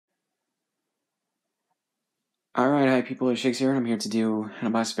Alright, hi people, it's Shakes here, and I'm here to do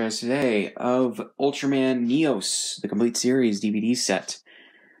an unboxing for today of Ultraman Neos, the complete series DVD set.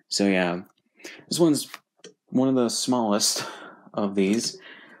 So yeah, this one's one of the smallest of these,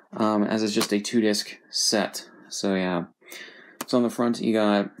 as it's just a 2-disc set. So yeah, so on the front you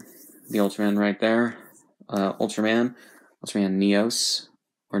got the Ultraman right there, Ultraman Neos,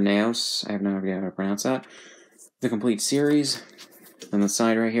 or Neos, I have no idea how to pronounce that. The complete series, on the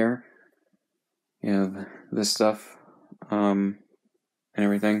side right here, you have this stuff, and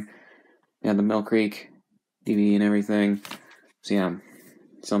everything. Yeah, the Mill Creek DVD and everything. So yeah,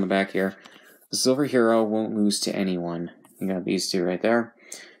 it's on the back here. The Silver Hero won't lose to anyone. You got these two right there.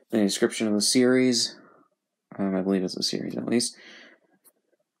 And a description of the series. I believe it's a series at least.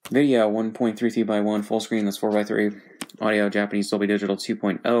 Video 1.33 by 1, full screen, that's 4 by 3. Audio Japanese Dolby Digital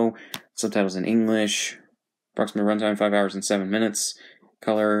 2.0. Subtitles in English. Approximate runtime 5 hours and 7 minutes.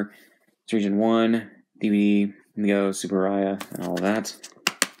 Color, it's region 1. DVD, Indigo, Super Raya, and all of that.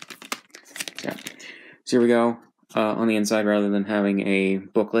 Yeah. So here we go. On the inside, rather than having a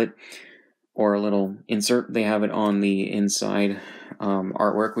booklet or a little insert, they have it on the inside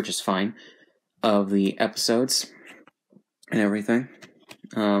artwork, which is fine, of the episodes and everything.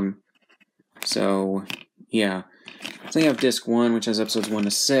 So yeah. So you have disc 1, which has episodes 1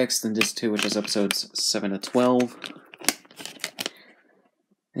 to 6, then disc 2, which has episodes 7 to 12.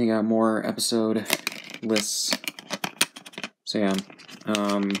 And you got more episode lists. So yeah.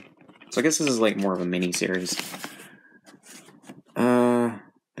 So I guess this is like more of a mini-series.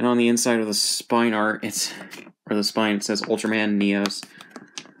 And on the inside of the spine art, it says Ultraman Neos,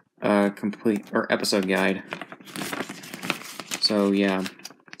 complete, or episode guide. So yeah,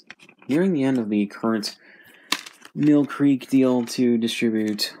 nearing the end of the current Mill Creek deal to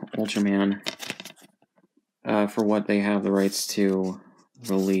distribute Ultraman, for what they have the rights to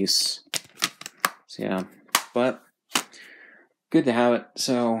release. So yeah, but good to have it.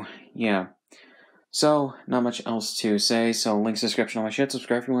 So yeah. So, not much else to say, so links in the description on my shit,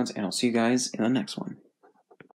 subscribe if you want, and I'll see you guys in the next one.